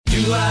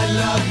Do I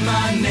love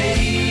my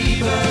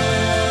neighbor?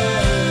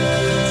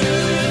 Do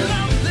I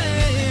love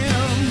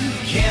them?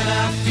 Can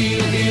I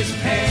feel his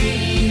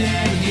pain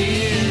and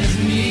his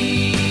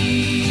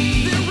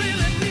need?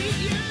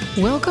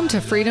 Welcome to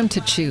Freedom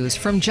to Choose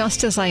from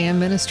Just As I Am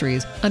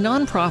Ministries, a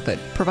nonprofit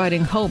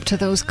providing hope to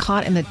those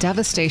caught in the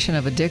devastation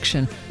of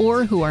addiction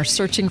or who are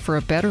searching for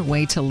a better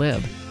way to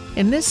live.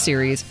 In this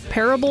series,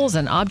 Parables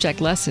and Object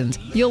Lessons,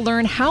 you'll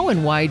learn how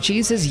and why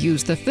Jesus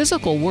used the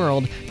physical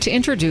world to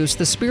introduce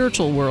the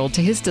spiritual world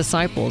to his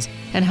disciples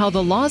and how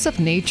the laws of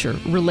nature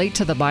relate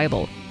to the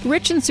Bible.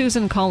 Rich and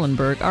Susan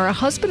Collenberg are a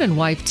husband and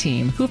wife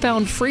team who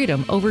found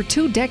freedom over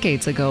 2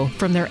 decades ago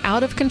from their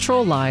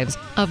out-of-control lives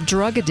of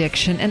drug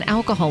addiction and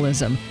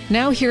alcoholism.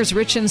 Now here's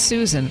Rich and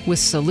Susan with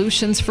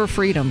solutions for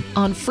freedom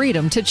on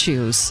Freedom to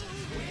Choose.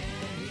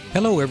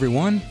 Hello,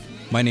 everyone.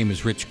 My name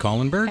is Rich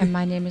Collenberg. And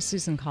my name is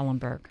Susan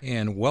Collenberg.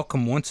 And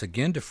welcome once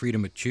again to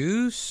Freedom to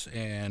Choose.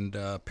 And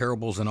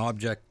Parables and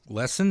Object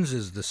Lessons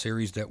is the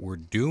series that we're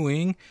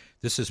doing.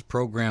 This is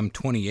program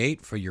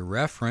 28 for your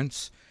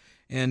reference.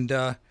 And,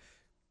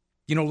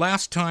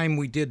 last time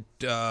we did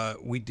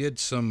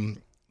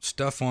some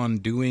stuff on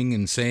doing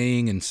and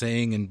saying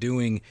and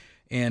doing.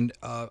 And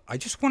I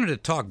just wanted to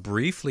talk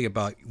briefly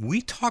about,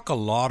 we talk a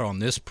lot on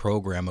this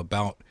program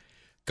about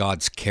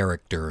God's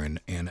character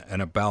and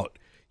about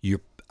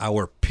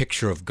our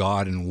picture of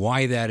God and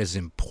why that is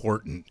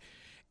important.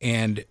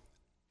 And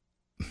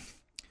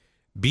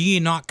be ye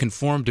not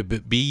conformed to,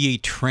 but be ye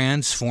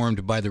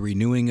transformed by the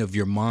renewing of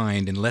your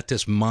mind, and let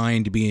this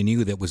mind be in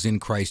you that was in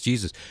Christ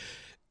Jesus.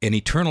 And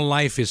eternal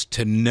life is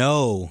to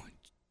know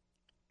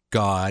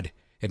God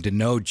and to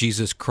know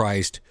Jesus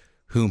Christ,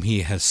 whom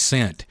he has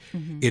sent.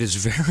 Mm-hmm. It is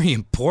very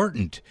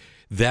important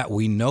that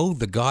we know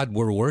the God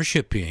we're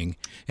worshiping,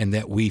 and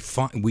that we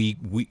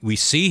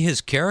see his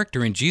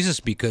character in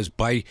Jesus, because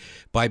by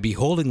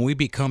beholding we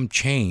become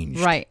changed.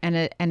 Right,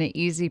 and an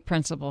easy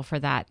principle for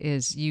that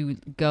is you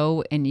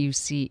go and you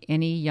see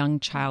any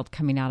young child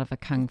coming out of a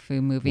kung fu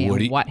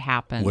movie, what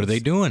happens? What are they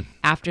doing?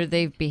 After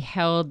they've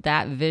beheld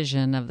that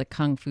vision of the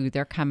kung fu,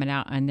 they're coming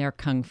out and they're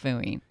kung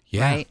fuing.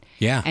 Yeah, right?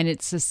 Yeah. And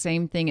it's the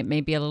same thing. It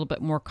may be a little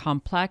bit more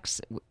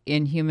complex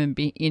in human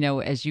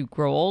as you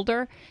grow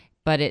older,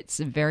 but it's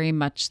very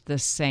much the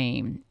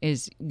same.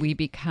 Is we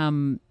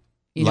become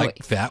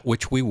that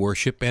which we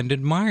worship and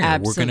admire.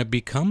 We're going to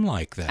become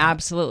like that.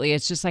 Absolutely.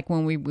 It's just like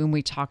when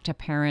we talk to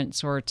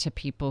parents or to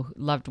people,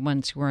 loved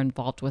ones who are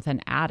involved with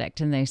an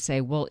addict, and they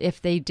say, well,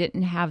 if they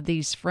didn't have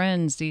these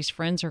friends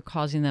are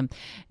causing them.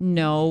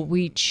 No,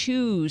 we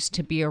choose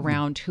to be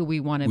around who we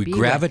want to be. We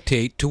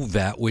gravitate to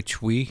that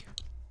which we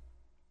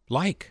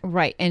like.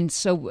 Right. And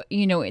so,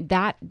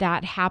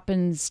 that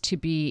happens to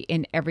be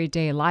in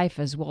everyday life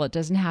as well. It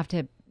doesn't have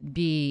to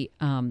be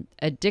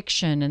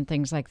addiction and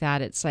things like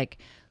that. It's like,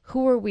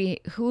 who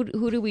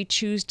do we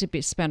choose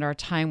to spend our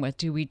time with?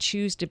 Do we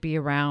choose to be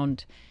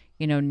around,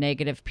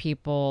 negative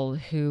people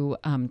who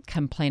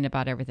complain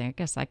about everything? I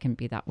guess I can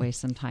be that way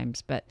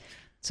sometimes, but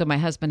so my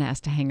husband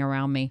has to hang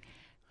around me.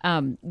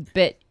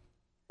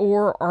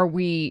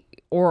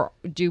 Or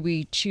do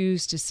we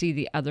choose to see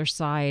the other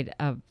side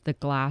of the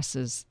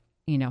glasses,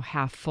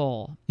 half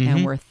full, mm-hmm.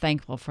 and we're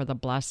thankful for the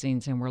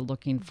blessings and we're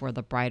looking for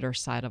the brighter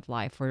side of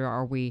life? Or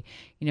are we,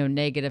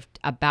 negative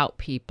about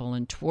people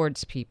and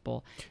towards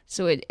people?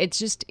 So it's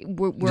just,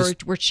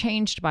 we're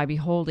changed by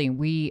beholding.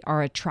 We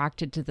are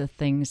attracted to the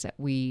things that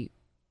we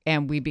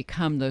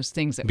become those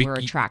things that we're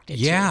attracted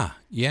to.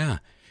 Yeah.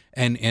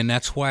 And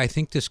that's why I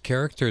think this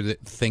character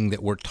thing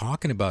that we're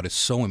talking about is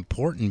so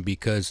important,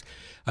 because,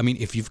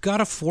 if you've got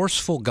a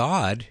forceful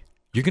God,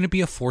 you're going to be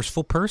a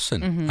forceful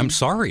person. Mm-hmm. I'm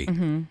sorry.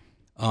 Mm-hmm.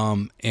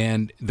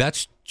 And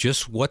that's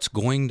just what's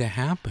going to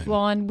happen.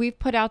 Well, and we've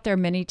put out there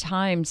many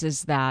times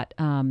is that,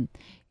 God,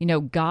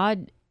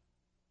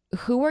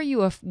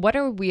 what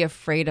are we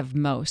afraid of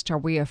most? Are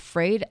we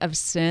afraid of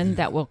sin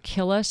that will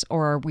kill us,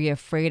 or are we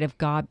afraid of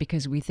God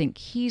because we think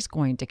he's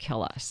going to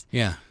kill us?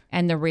 Yeah.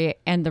 And the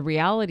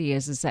reality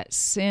is that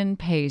sin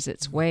pays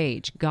its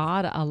wage.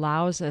 God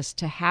allows us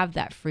to have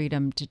that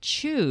freedom to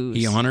choose.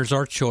 He honors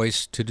our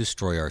choice to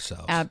destroy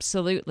ourselves.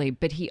 Absolutely.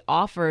 But he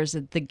offers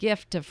the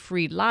gift of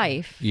free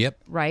life,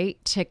 yep.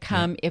 right, to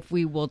come if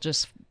we will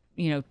just,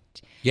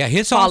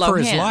 his offer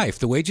is life.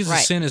 The wages of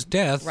sin is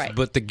death, right.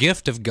 But the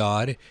gift of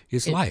God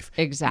is life.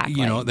 Exactly.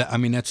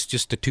 That's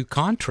just the two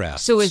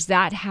contrasts. So is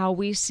that how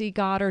we see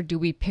God, or do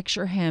we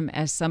picture him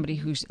as somebody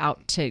who's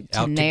out to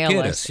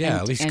nail us? Yeah,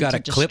 at least he's got a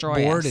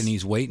clipboard and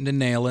he's waiting to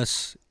nail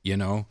us,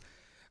 And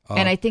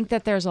I think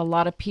that there's a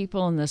lot of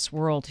people in this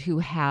world who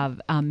have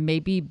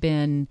maybe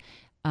been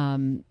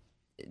God,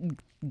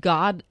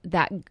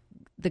 that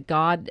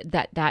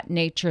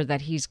nature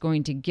that he's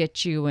going to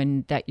get you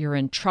and that you're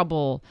in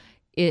trouble,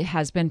 it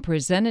has been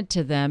presented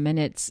to them, and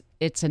it's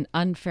an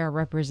unfair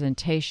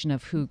representation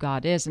of who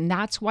God is. And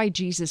that's why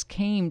Jesus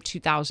came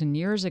 2,000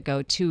 years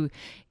ago to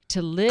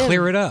live,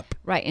 clear it up,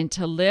 right, and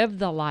to live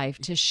the life,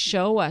 to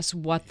show us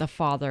what the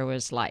Father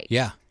was like.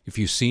 Yeah. If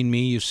you've seen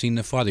me, you've seen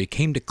the Father. He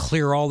came to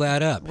clear all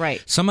that up.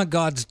 Right. Some of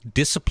God's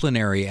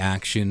disciplinary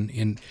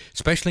action,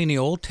 especially in the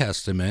Old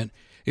Testament,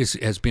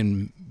 has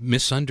been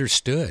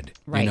misunderstood.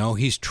 Right. You know,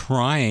 he's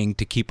trying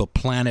to keep a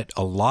planet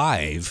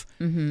alive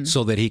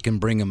so that he can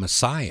bring a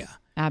Messiah.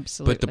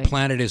 Absolutely. But the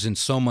planet is in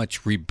so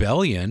much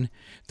rebellion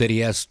that he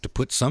has to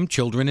put some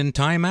children in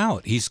time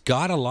out. He's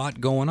got a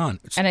lot going on.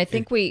 And I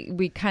think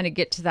we kind of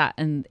get to that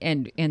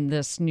in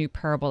this new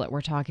parable that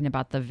we're talking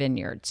about, the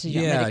vineyard. So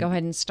you want me to go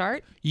ahead and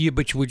start? Yeah,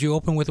 but would you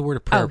open with a word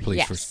of prayer, please?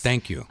 Yes. First?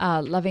 Thank you.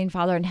 Loving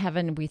Father in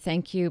heaven, we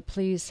thank you.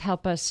 Please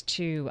help us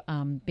to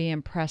be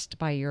impressed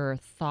by your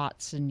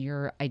thoughts and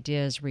your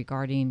ideas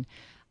regarding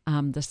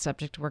the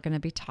subject we're going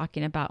to be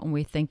talking about. And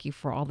we thank you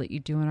for all that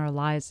you do in our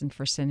lives and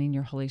for sending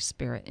your Holy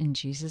Spirit. In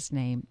Jesus'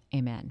 name,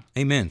 amen.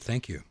 Amen.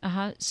 Thank you.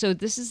 So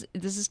this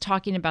is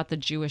talking about the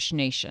Jewish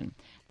nation.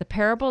 The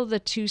parable of the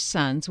two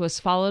sons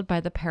was followed by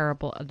the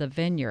parable of the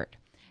vineyard.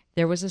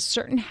 There was a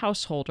certain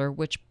householder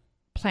which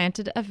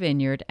planted a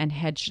vineyard and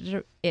hedged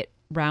it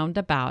round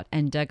about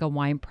and dug a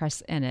winepress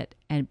in it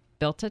and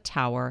built a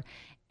tower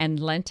and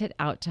lent it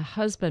out to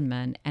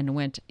husbandmen and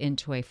went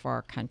into a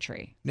far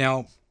country.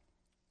 Now,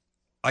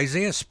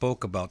 Isaiah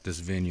spoke about this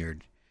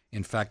vineyard.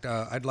 In fact,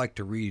 I'd like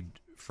to read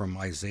from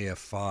Isaiah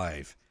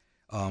 5.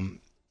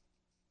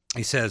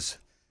 He says,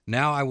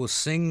 "Now I will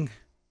sing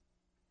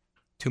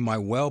to my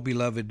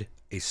well-beloved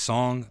a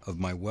song of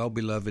my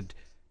well-beloved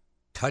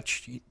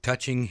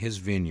touching his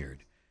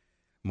vineyard.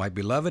 My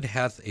beloved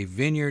hath a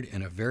vineyard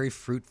in a very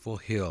fruitful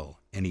hill,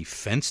 and he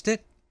fenced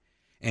it,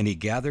 and he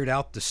gathered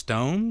out the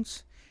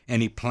stones,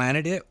 and he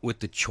planted it with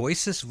the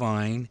choicest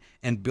vine,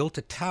 and built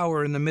a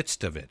tower in the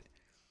midst of it,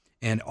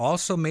 and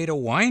also made a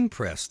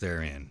winepress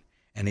therein,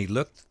 and he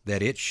looked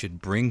that it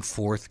should bring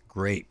forth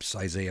grapes."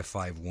 Isaiah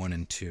 5, 1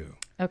 and 2.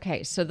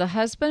 Okay, so the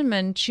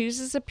husbandman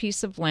chooses a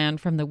piece of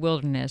land from the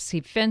wilderness.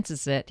 He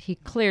fences it, he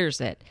clears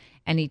it,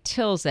 and he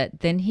tills it.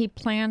 Then he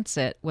plants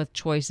it with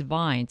choice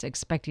vines,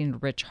 expecting a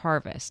rich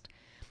harvest.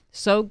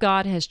 So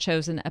God has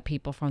chosen a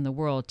people from the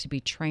world to be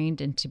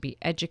trained and to be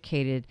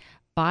educated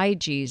by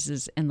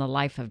Jesus in the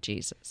life of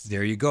Jesus.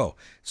 There you go.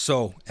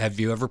 So, have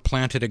you ever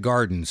planted a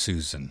garden,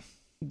 Susan?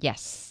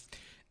 Yes.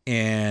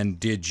 And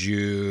did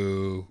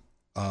you,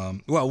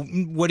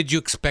 what did you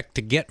expect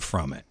to get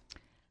from it?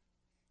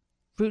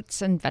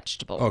 Fruits and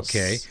vegetables.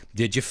 Okay.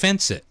 Did you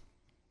fence it?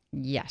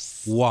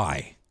 Yes.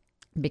 Why?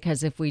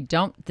 Because if we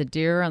don't, the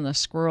deer and the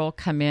squirrel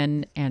come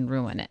in and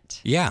ruin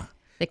it. Yeah.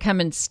 They come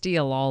and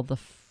steal all the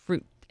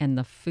fruit and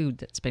the food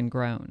that's been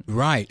grown.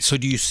 Right. So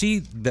do you see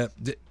that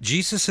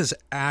Jesus is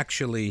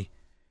actually,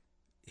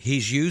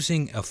 he's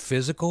using a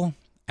physical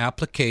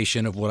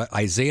application of what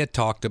Isaiah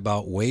talked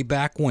about way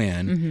back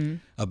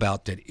when,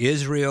 about that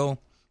Israel,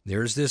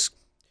 there's this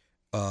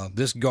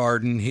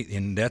garden,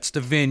 and that's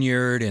the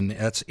vineyard, and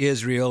that's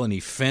Israel, and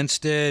he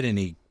fenced it, and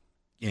he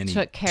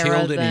took care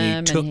tilled of it, them,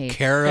 and he took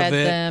care fed of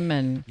it. them,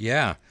 and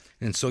yeah,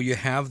 and so you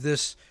have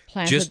this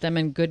planted them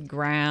in good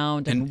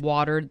ground and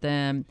watered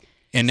them.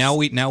 And now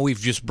we've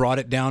just brought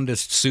it down to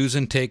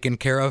Susan taking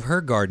care of her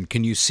garden.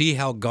 Can you see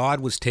how God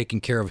was taking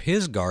care of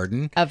his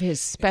garden? Of his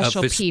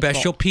special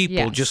people.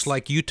 Yes. Just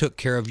like you took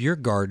care of your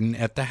garden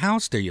at the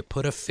house there. You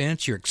put a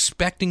fence, you're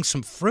expecting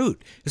some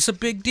fruit. It's a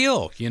big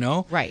deal, you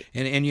know? Right.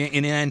 And you,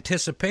 in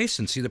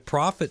anticipation. See, the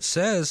prophet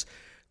says,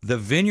 the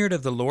vineyard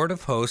of the Lord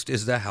of hosts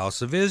is the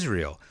house of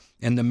Israel,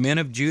 and the men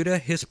of Judah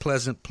his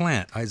pleasant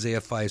plant.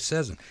 Isaiah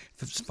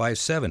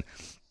 5:7.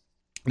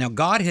 Now,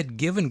 God had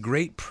given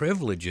great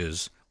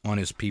privileges on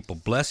his people,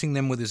 blessing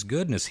them with his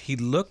goodness. He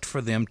looked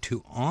for them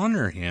to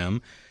honor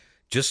him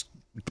just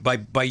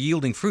by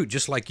yielding fruit,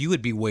 just like you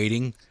would be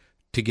waiting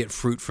to get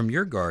fruit from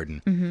your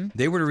garden.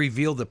 They were to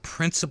reveal the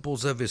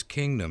principles of his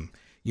kingdom.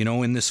 You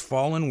know, in this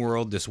fallen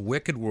world, this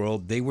wicked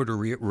world, they were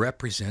to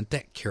represent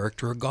that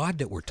character of God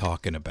that we're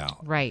talking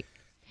about. Right.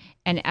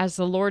 And as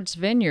the Lord's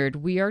vineyard,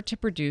 we are to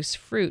produce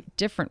fruit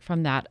different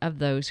from that of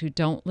those who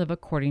don't live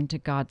according to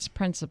God's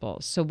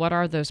principles. So what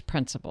are those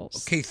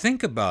principles? Okay,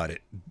 think about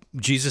it.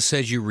 Jesus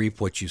says you reap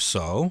what you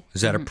sow.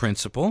 Is that a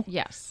principle?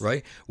 Yes.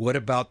 Right? What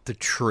about the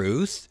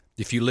truth?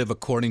 If you live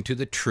according to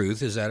the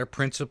truth, is that a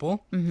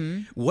principle?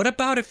 What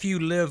about if you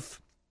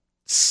live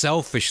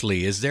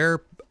selfishly? Is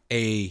there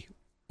a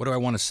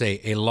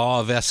law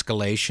of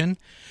escalation?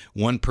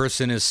 One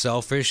person is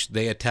selfish,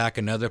 they attack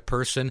another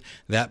person.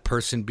 That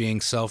person being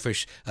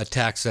selfish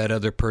attacks that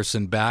other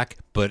person back,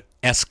 but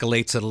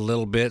escalates it a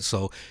little bit.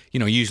 So,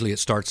 you know, usually it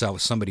starts out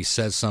with somebody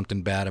says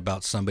something bad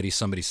about somebody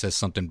says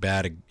something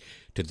bad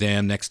to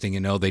them. Next thing you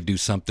know, they do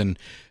something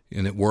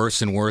and it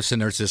worse and worse.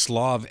 And there's this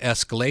law of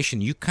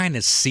escalation. You kind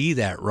of see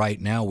that right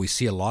now. We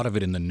see a lot of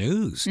it in the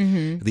news.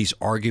 These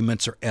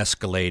arguments are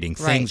escalating.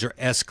 Things are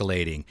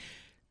escalating.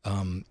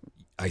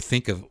 I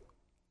think of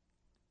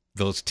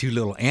those two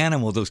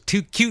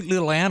cute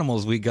little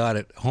animals we got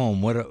at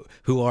home.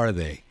 Who are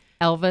they?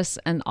 Elvis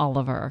and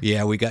Oliver.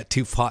 Yeah, we got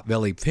two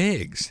pot-bellied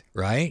pigs,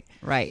 right?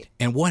 Right.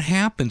 And what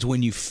happens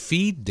when you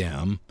feed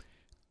them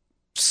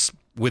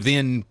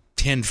within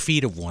 10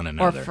 feet of one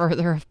another? Or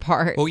further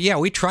apart. Well, yeah,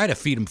 we try to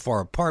feed them far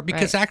apart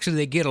because actually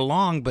they get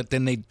along, but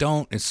then they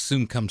don't as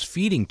soon comes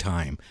feeding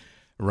time,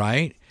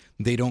 right?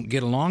 They don't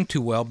get along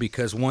too well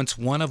because once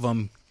one of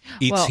them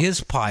eats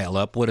his pile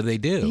up, what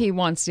do? He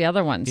wants the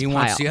other one's pile. He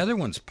wants the other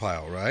one's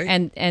pile,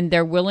 right? And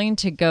they're willing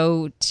to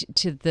go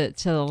to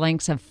the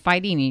lengths of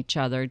fighting each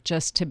other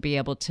just to be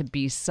able to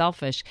be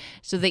selfish.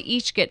 So they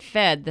each get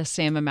fed the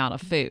same amount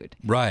of food.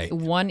 Right.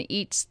 One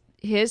eats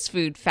his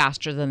food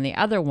faster than the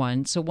other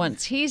one. So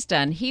once he's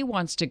done, he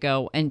wants to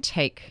go and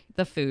take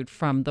the food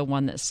from the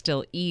one that's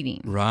still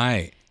eating.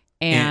 Right.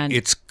 And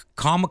it's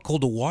comical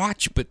to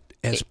watch, but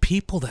as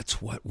people,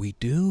 that's what we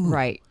do.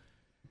 Right.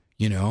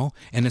 You know,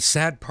 and the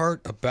sad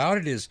part about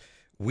it is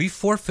we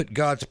forfeit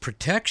God's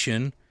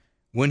protection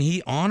when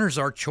he honors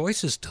our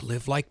choices to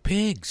live like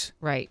pigs.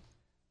 Right.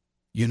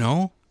 You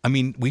know, I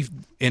mean,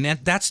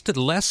 that's the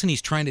lesson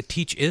he's trying to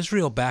teach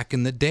Israel back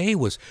in the day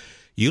was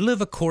you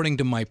live according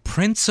to my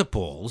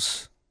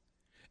principles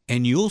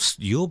and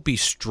you'll be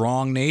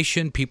strong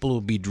nation. People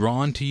will be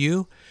drawn to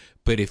you.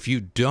 But if you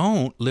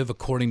don't live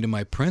according to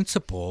my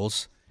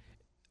principles,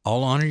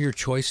 I'll honor your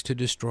choice to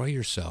destroy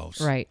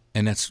yourselves. Right.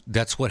 And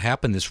that's what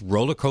happened, this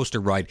roller coaster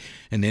ride.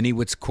 And then he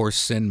would, of course,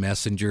 send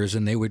messengers,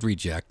 and they would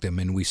reject him,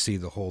 and we see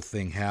the whole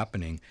thing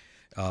happening.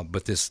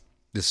 But this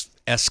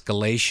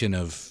escalation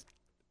of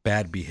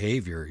bad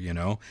behavior, you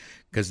know,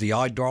 because the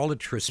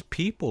idolatrous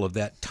people of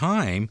that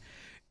time,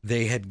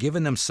 they had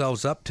given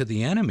themselves up to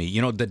the enemy.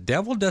 You know, the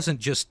devil doesn't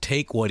just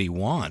take what he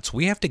wants.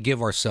 We have to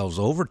give ourselves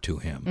over to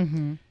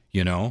him,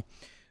 you know.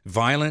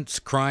 Violence,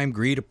 crime,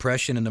 greed,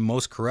 oppression, and the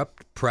most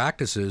corrupt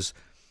practices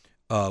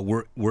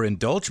were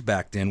indulged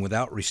back then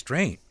without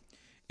restraint.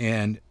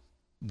 And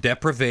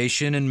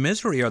deprivation and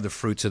misery are the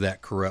fruits of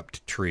that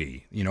corrupt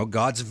tree. You know,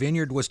 God's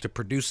vineyard was to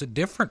produce a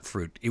different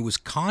fruit. It was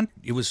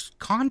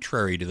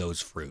contrary to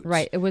those fruits.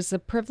 Right. It was the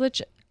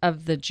privilege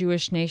of the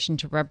Jewish nation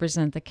to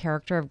represent the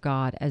character of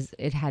God as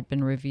it had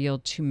been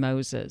revealed to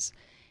Moses.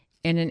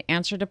 In an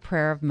answer to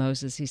prayer of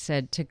Moses, he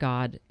said to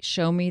God,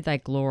 "Show me thy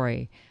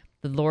glory."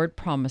 The Lord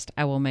promised,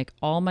 "I will make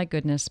all my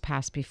goodness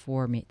pass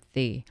before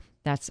thee."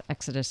 That's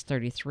Exodus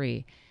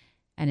 33.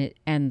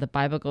 And the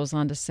Bible goes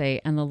on to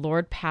say, "And the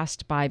Lord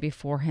passed by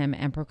before him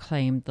and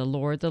proclaimed, the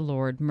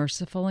Lord,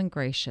 merciful and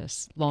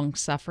gracious,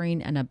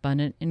 long-suffering and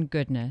abundant in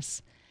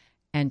goodness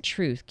and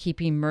truth,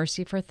 keeping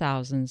mercy for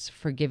thousands,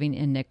 forgiving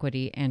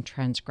iniquity and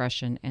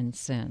transgression and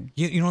sin."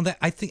 You know that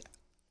I think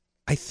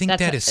That's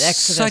that is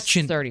Exodus such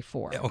an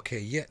 34. Okay,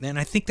 yeah, and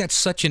I think that's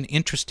such an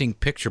interesting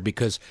picture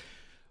because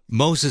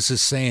Moses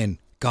is saying,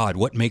 God,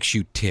 what makes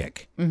you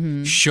tick?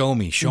 Show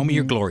me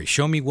your glory.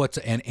 Show me what's,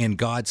 and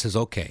God says,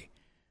 okay.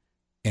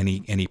 And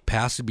he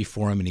passes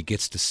before him and he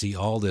gets to see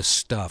all this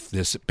stuff,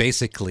 this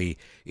basically,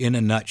 in a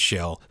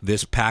nutshell,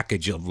 this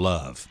package of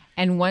love.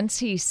 And once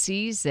he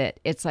sees it,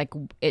 it's like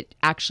it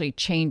actually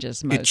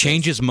changes Moses. It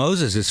changes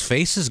Moses. His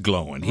face is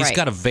glowing. He's Right.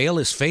 got to veil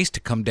his face to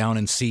come down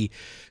and see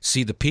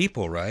the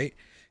people, right?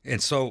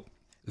 And so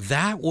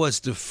that was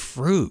the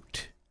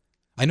fruit.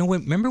 I know,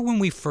 remember when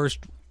we first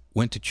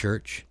went to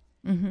church?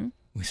 Mm-hmm.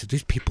 We said,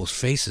 these people's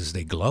faces,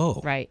 they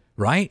glow. Right.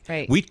 Right?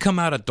 Right. We'd come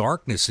out of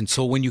darkness. And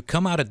so when you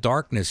come out of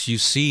darkness, you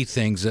see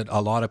things that a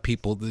lot of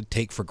people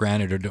take for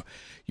granted.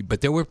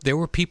 But there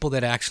were people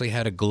that actually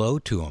had a glow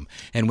to them.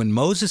 And when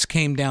Moses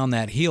came down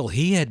that hill,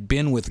 he had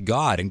been with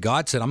God. And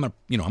God said, I'm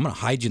gonna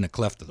hide you in the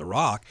cleft of the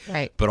rock.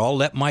 Right. But I'll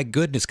let my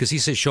goodness, because he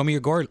says, show me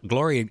your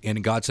glory.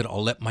 And God said,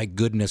 I'll let my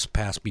goodness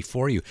pass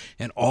before you.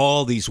 And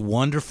all these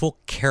wonderful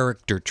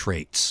character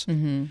traits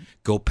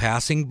go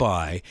passing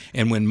by.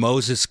 And when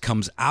Moses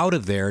comes out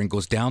of there and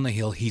goes down the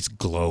hill, he's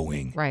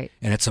glowing. Right.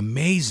 And it's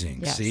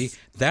amazing. Yes. See,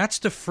 that's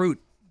the fruit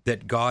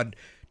that God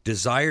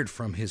desired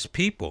from his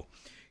people,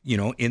 you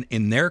know,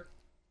 in their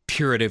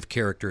purative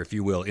character, if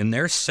you will, in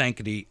their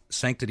sanctity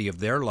of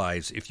their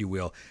lives, if you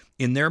will,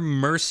 in their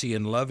mercy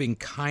and loving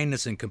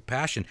kindness and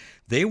compassion.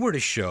 They were to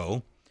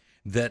show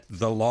that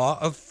the law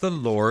of the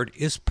Lord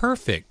is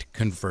perfect,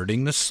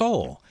 converting the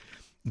soul.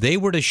 They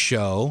were to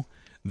show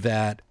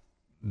that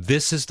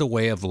this is the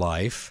way of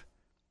life,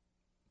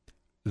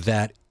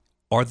 that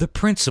are the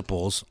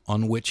principles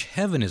on which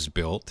heaven is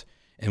built.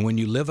 And when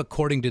you live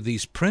according to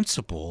these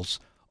principles,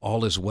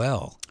 all is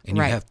well. And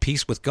you Right. have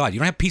peace with God. You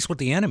don't have peace with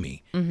the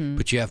enemy,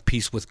 but you have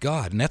peace with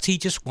God. And he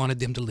just wanted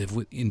them to live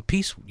in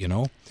peace, you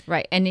know?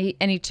 Right. And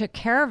he took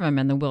care of them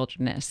in the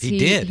wilderness. He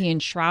did. He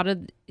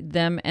enshrouded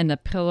them in a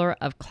pillar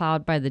of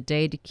cloud by the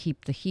day to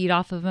keep the heat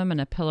off of them and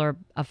a pillar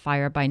of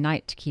fire by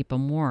night to keep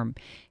them warm.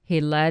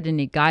 He led and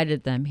he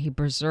guided them. He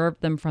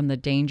preserved them from the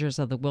dangers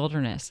of the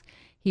wilderness.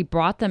 He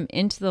brought them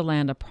into the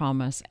land of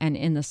promise, and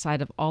in the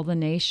sight of all the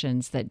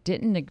nations that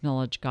didn't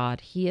acknowledge God,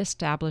 he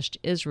established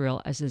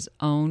Israel as his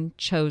own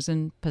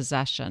chosen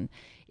possession.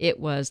 It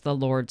was the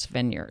Lord's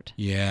vineyard.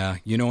 Yeah.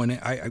 You know, and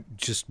I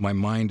just, my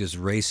mind is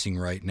racing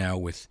right now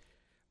with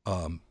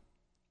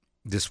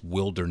this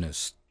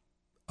wilderness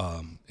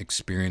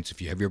experience.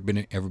 Have you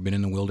ever been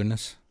in the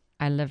wilderness?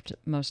 I lived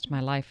most of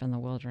my life in the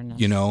wilderness.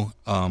 You know,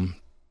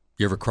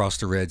 you ever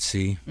crossed the Red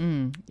Sea?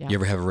 Yeah. You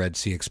ever have a Red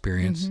Sea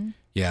experience?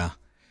 Yeah.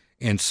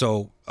 And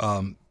so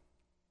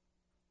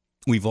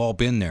we've all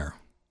been there.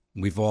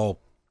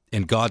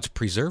 And God's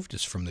preserved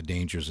us from the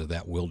dangers of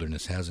that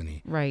wilderness, hasn't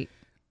he? Right.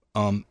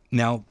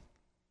 Now,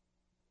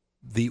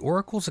 the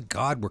oracles of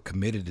God were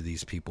committed to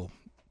these people.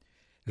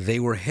 They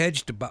were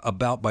hedged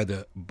about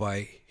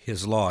by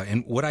His law,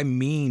 and what I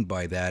mean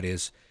by that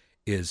is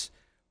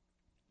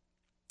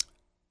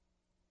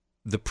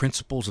the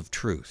principles of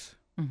truth.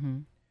 Mm-hmm.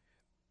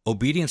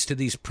 Obedience to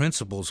these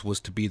principles was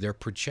to be their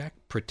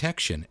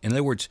protection. In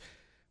other words,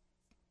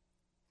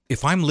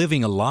 if I'm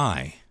living a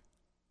lie,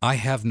 I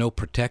have no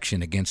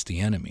protection against the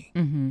enemy.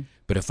 Mm-hmm.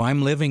 But if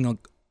I'm living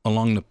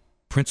along the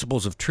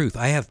principles of truth,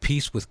 I have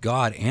peace with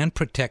God and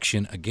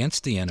protection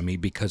against the enemy,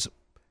 because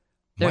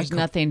there's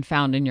nothing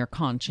found in your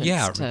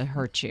conscience to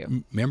hurt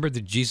you. Remember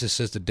that Jesus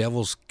says the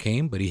devils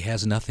came, but he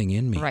has nothing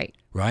in me. Right.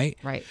 Right?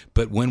 Right.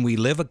 But when we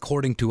live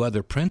according to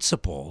other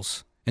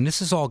principles, and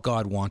this is all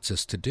God wants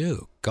us to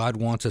do, God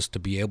wants us to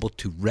be able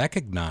to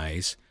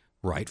recognize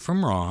right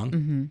from wrong,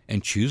 mm-hmm.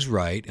 and choose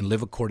right and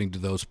live according to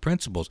those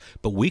principles.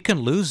 But we can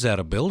lose that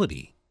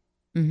ability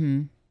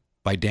mm-hmm.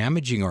 by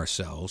damaging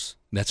ourselves.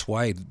 That's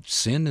why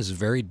sin is a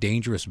very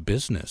dangerous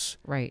business.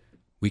 Right.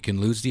 We can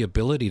lose the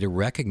ability to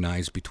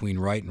recognize between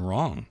right and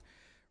wrong,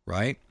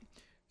 right?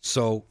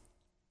 So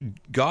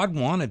God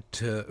wanted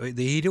to,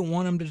 he didn't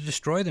want them to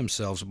destroy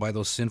themselves by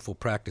those sinful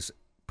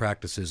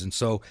practices. And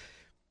so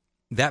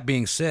that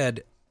being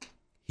said,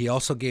 he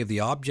also gave the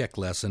object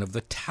lesson of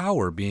the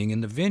tower being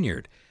in the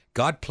vineyard.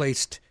 God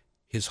placed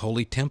his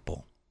holy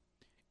temple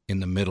in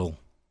the middle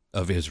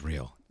of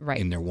Israel, right,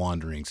 in their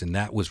wanderings, and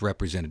that was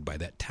represented by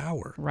that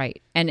tower.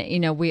 Right. And,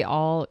 we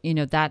all,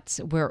 that's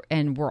where,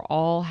 and we're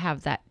all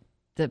have that,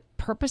 the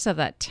purpose of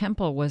that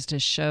temple was to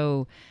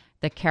show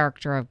the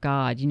character of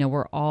God.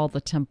 We're all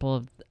the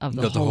temple of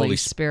the Holy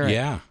Spirit.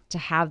 Yeah. To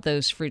have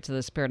those fruits of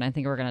the Spirit. And I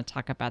think we're going to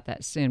talk about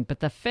that soon. But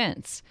the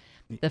fence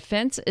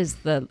is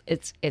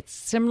it's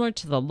similar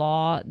to the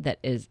law that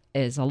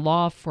is a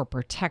law for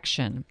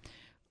protection.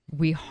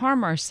 We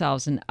harm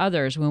ourselves and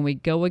others when we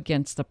go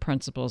against the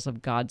principles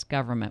of God's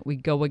government. We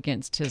go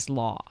against His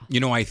law.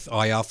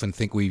 I often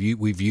think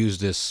we've used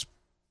this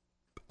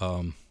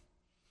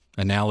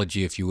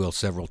analogy, if you will,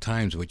 several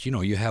times. But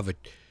you have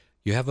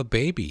a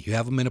baby, you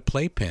have them in a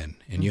playpen,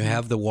 and mm-hmm. you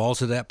have the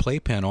walls of that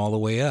playpen all the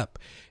way up,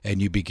 and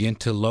you begin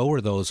to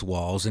lower those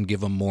walls and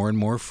give them more and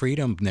more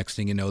freedom. Next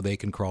thing you know, they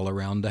can crawl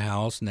around the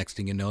house. Next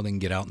thing you know, they can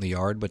get out in the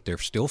yard, but they're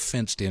still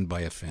fenced in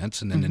by a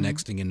fence. And then mm-hmm. the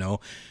next thing you know,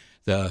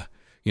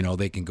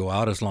 they can go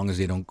out as long as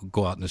they don't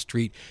go out in the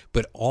street.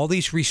 But all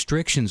these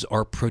restrictions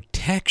are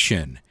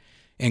protection.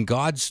 And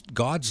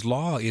God's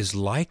law is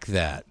like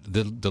that.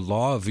 The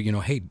law of,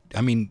 hey,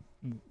 I mean,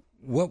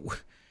 what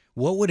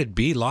would it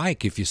be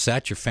like if you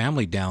sat your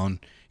family down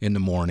in the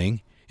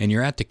morning and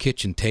you're at the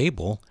kitchen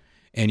table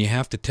and you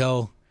have to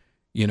tell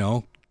your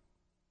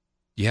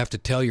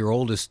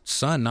oldest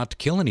son not to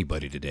kill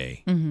anybody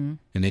today, mm-hmm.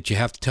 and that you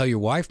have to tell your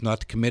wife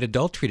not to commit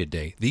adultery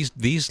today?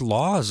 These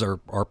laws are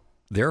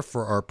there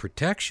for our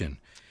protection.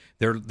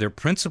 They're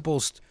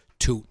principles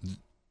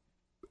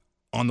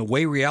on the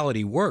way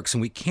reality works,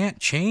 and we can't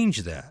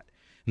change that.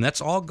 And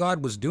that's all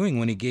God was doing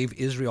when he gave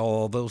Israel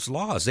all those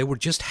laws. They were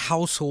just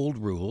household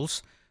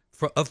rules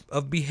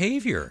of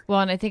behavior. Well,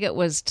 and I think it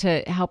was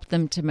to help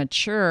them to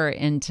mature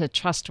into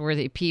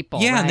trustworthy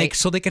people. Yeah, right? and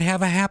so they could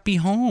have a happy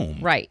home.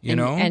 Right.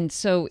 You And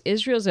so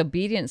Israel's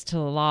obedience to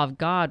the law of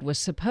God was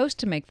supposed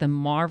to make them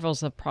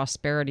marvels of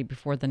prosperity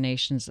before the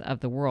nations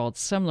of the world,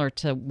 similar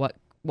to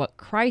what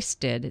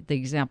Christ did, the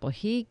example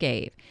he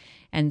gave.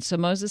 And so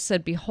Moses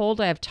said, "Behold,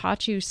 I have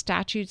taught you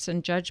statutes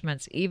and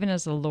judgments, even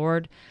as the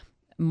Lord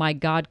my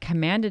God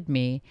commanded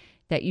me,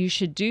 that you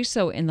should do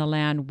so in the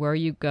land where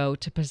you go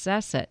to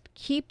possess it.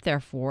 Keep,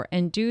 therefore,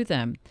 and do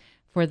them.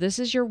 For this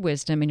is your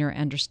wisdom and your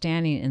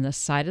understanding in the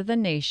sight of the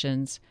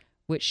nations,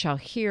 which shall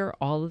hear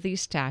all of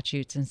these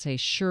statutes and say,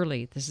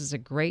 surely this is a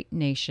great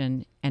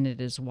nation, and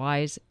it is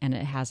wise, and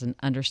it has an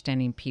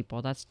understanding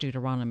people." That's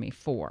Deuteronomy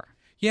 4.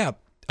 Yeah,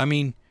 I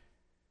mean,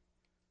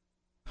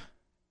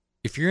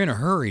 if you're in a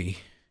hurry,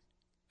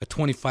 a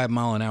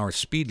 25-mile-an-hour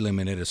speed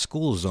limit at a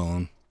school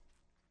zone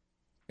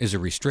is a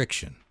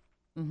restriction,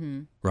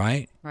 mm-hmm.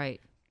 right?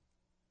 Right.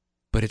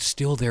 But it's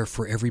still there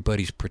for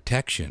everybody's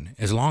protection.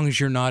 As long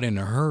as you're not in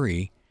a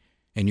hurry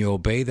and you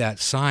obey that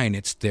sign,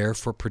 it's there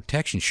for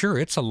protection. Sure,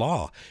 it's a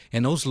law.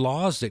 And those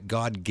laws that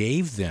God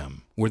gave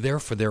them were there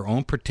for their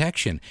own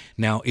protection.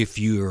 Now, if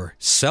you're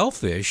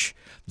selfish,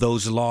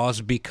 those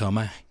laws become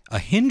a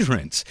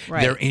hindrance.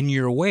 Right. They're in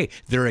your way.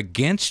 They're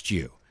against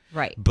you.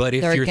 Right. But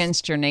if they're you're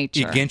against your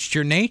nature. Against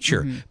your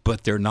nature. Mm-hmm.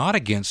 But they're not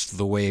against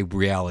the way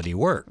reality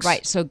works.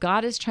 Right. So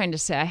God is trying to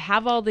say, I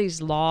have all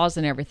these laws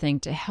and everything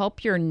to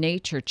help your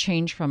nature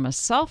change from a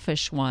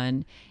selfish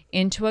one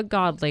into a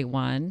godly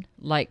one,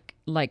 like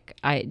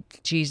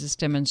Jesus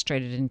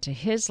demonstrated into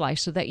his life,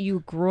 so that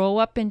you grow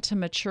up into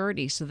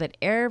maturity, so that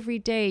every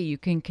day you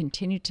can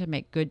continue to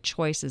make good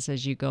choices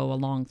as you go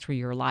along through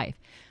your life.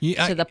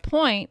 Yeah, to the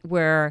point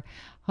where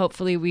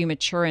hopefully we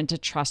mature into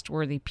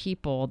trustworthy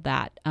people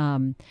that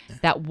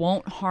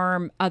won't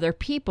harm other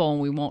people, and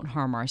we won't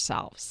harm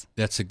ourselves.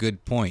 That's a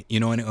good point.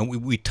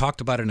 And we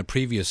talked about it in a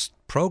previous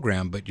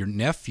program, but your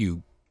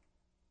nephew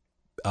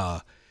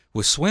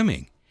was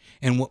swimming.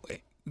 And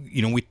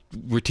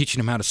we're teaching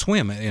him how to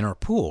swim in our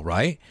pool,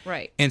 right?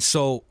 Right. And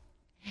so,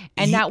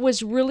 that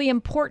was really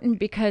important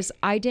because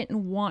I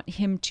didn't want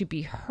him to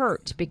be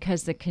hurt,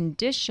 because the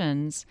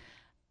conditions,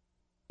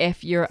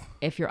 if you're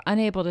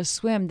unable to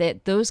swim,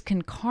 that those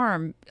can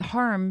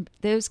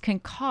those can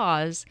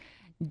cause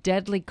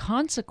deadly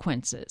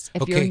consequences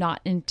if you're not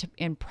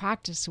in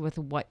practice with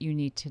what you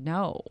need to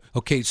know.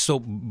 Okay,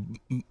 so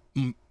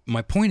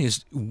my point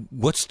is,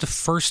 what's the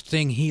first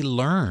thing he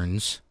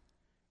learns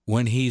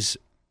when he's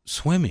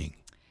swimming?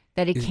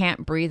 That he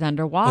can't breathe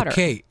underwater.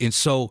 Okay, and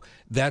so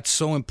that's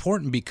so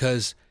important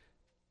because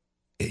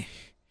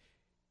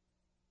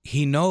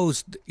he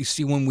knows. You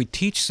see, when we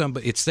teach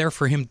somebody, it's there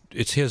for him.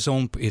 It's his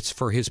own. It's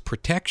for his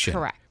protection.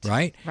 Correct.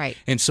 Right. Right.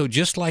 And so,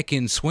 just like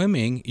in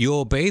swimming, you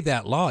obey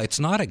that law. It's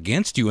not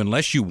against you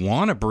unless you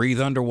want to breathe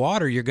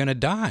underwater. You're going to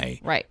die.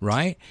 Right.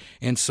 Right.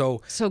 And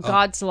so,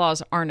 God's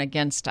laws aren't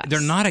against us.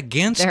 They're not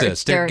against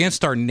us. They're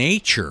against our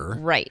nature.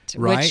 Right.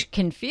 Right. Which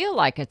can feel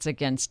like it's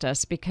against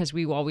us because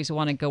we always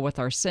want to go with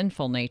our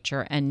sinful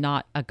nature and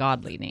not a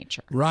godly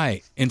nature.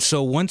 Right. And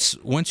so once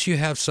you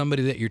have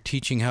somebody that you're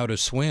teaching how to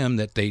swim,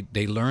 that they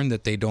learn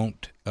that they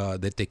don't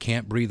that they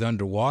can't breathe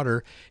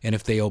underwater, and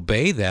if they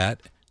obey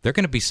that, they're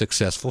going to be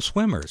successful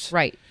swimmers.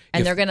 Right.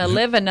 And they're going to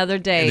live another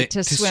day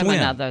to swim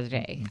another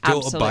day.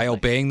 Absolutely. By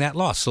obeying that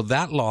law. So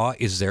that law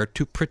is there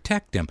to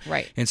protect them.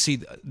 Right. And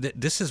see,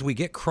 this is, we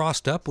get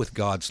crossed up with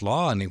God's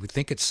law and we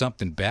think it's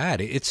something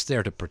bad. It's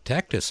there to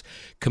protect us.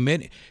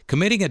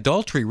 Committing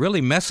adultery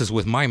really messes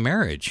with my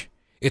marriage.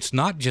 It's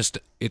not just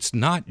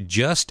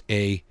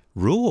a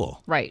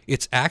rule. Right.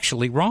 It's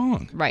actually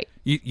wrong. Right.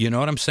 You know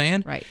what I'm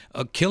saying? Right.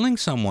 Killing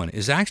someone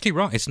is actually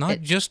wrong. It's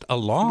not just a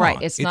law.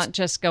 Right. It's not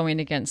just going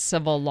against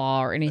civil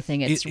law or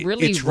anything. It's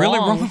really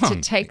wrong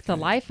to take the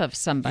life of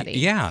somebody.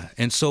 Yeah.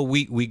 And so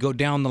we go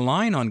down the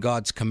line on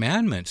God's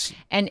commandments.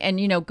 And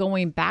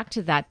going back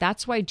to that,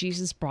 that's why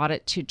Jesus brought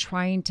it to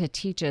trying to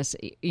teach us,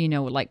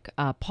 like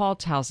Paul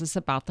tells us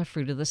about the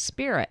fruit of the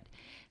Spirit.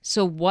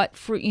 So what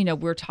fruit,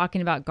 we're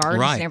talking about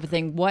gardens and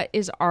everything. What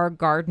is our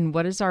garden?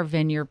 What is our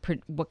vineyard?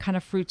 What kind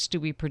of fruits do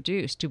we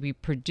produce? Do we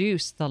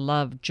produce the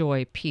love,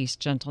 joy, peace,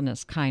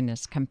 gentleness,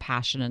 kindness,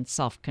 compassion, and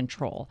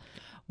self-control?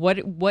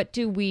 What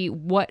do we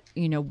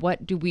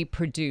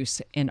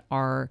produce in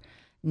our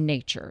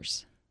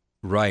natures?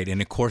 Right.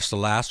 And of course, the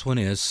last one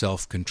is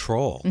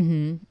self-control,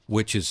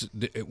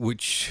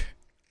 which,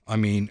 I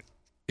mean,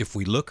 if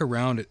we look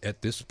around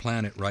at this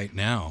planet right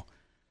now,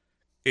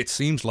 it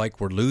seems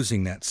like we're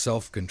losing that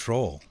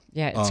self-control.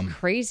 Yeah, it's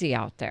crazy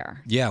out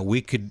there. Yeah,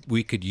 we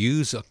could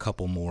use a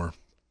couple more.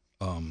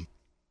 But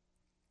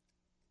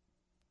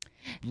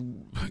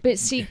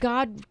see,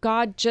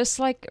 God, just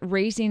like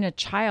raising a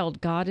child,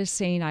 God is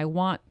saying, I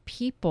want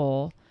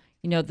people,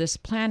 this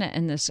planet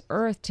and this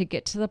earth to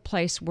get to the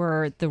place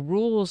where the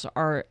rules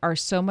are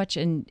so much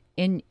in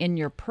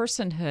your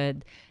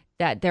personhood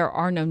that there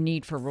are no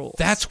need for rules.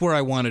 That's where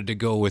I wanted to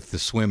go with the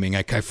swimming.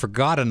 I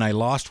forgot and I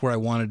lost where I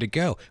wanted to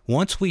go.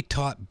 Once we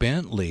taught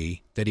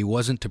Bentley that he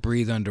wasn't to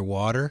breathe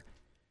underwater,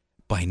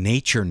 by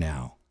nature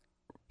now,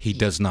 he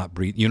does not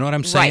breathe. You know what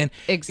I'm saying?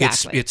 Right,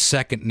 exactly. It's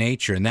second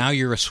nature. Now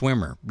you're a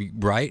swimmer,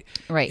 right?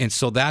 Right. And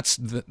so that's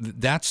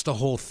the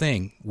whole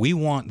thing. We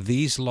want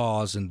these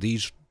laws and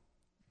these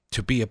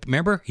to be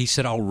remember, he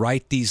said, I'll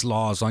write these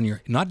laws on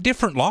your, not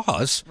different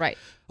laws. Right.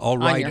 I'll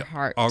write on your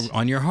heart.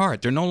 On your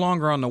heart. They're no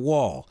longer on the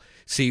wall.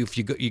 See, if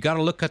you got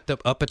to look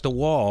up at the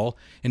wall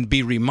and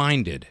be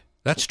reminded.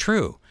 That's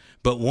true.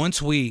 But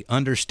once we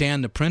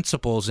understand the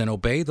principles and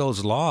obey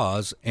those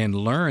laws and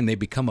learn, they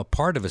become a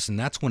part of us, and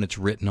that's when it's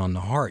written on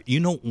the heart.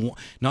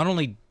 Not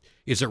only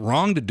is it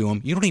wrong to do them,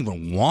 you don't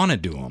even want to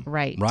do them.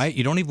 Right. Right?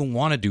 You don't even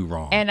want to do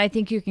wrong. And I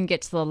think you can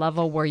get to the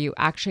level where you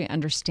actually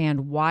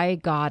understand why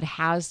God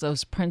has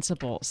those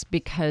principles,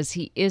 because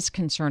he is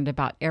concerned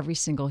about every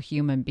single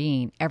human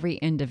being, every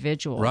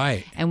individual.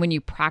 Right. And when you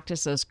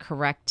practice those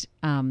correct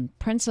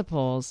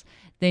principles,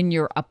 then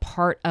you're a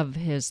part of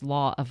his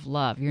law of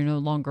love. You're no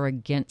longer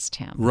against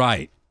him.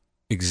 Right.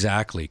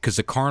 Exactly. Because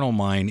the carnal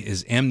mind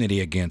is enmity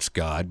against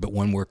God. But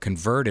when we're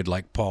converted,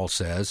 like Paul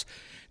says,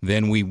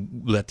 then we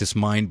let this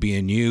mind be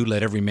in you,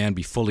 let every man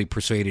be fully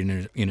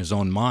persuaded in his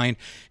own mind,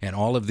 and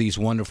all of these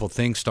wonderful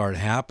things start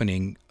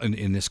happening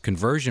in this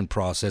conversion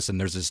process,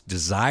 and there's this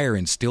desire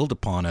instilled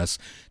upon us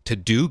to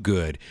do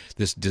good,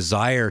 this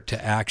desire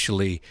to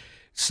actually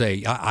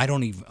say, I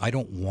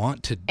don't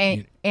want to,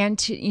 and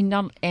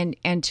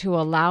to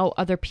allow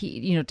other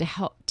people, to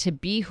help, to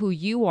be who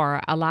you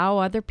are, allow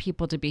other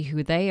people to be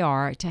who they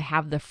are, to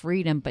have the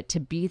freedom, but to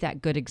be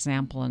that good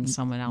example in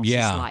someone else's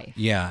life.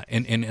 Yeah,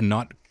 and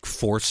not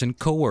force and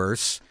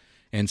coerce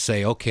and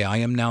say, okay, I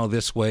am now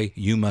this way,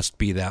 you must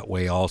be that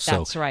way also.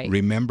 That's right.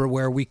 Remember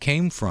where we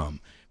came from.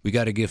 We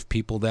got to give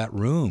people that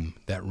room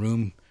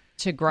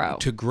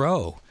to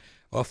grow.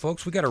 Well,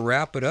 folks, we got to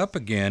wrap it up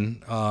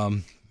again.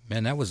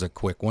 Man, that was a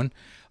quick one.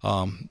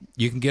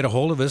 You can get a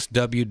hold of us,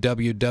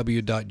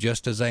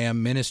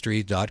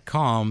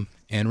 www.justasiamministry.com.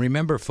 And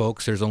remember,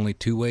 folks, there's only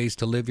two ways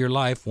to live your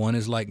life. One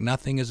is like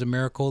nothing is a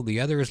miracle. The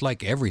other is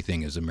like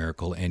everything is a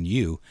miracle. And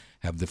you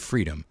have the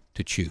freedom to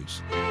to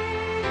choose.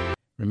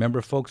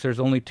 Remember, folks, there's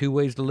only two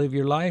ways to live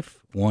your life.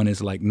 One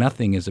is like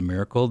nothing is a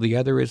miracle. The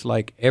other is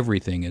like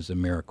everything is a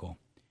miracle.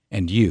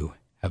 And you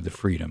have the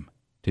freedom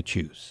to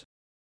choose.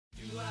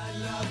 Do I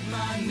love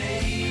my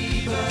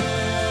neighbor?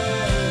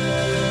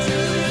 Do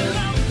I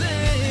love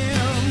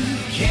them?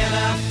 Can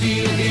I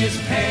feel his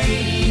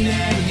pain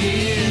and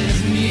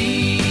his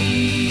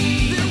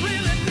need? They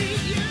really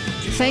need you.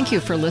 Thank you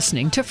for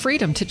listening to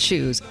Freedom to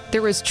Choose.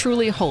 There is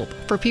truly hope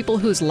for people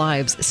whose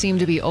lives seem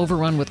to be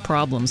overrun with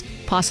problems,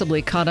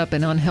 possibly caught up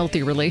in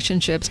unhealthy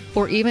relationships,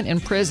 or even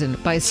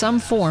imprisoned by some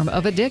form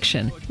of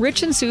addiction.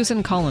 Rich and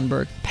Susan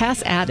Collenberg,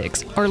 past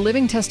addicts, are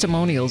living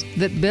testimonials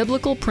that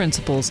biblical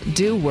principles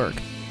do work.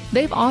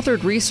 They've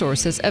authored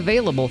resources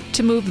available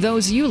to move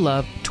those you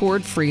love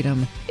toward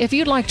freedom. If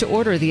you'd like to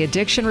order the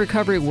Addiction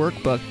Recovery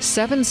Workbook,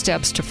 7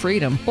 Steps to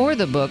Freedom, or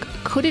the book,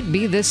 Could It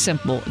Be This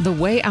Simple? The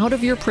Way Out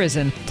of Your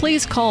Prison,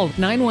 please call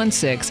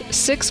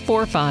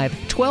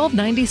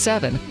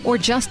 916-645-1297 or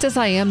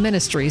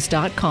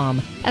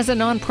JustAsIamMinistries.com. As a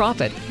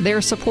nonprofit,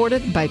 they're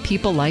supported by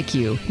people like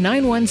you.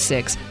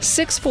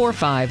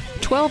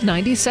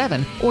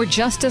 916-645-1297 or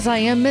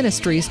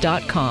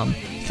JustAsIamMinistries.com.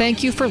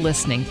 Thank you for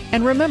listening,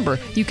 and remember,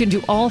 you can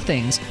do all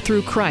things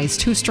through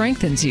Christ who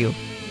strengthens you.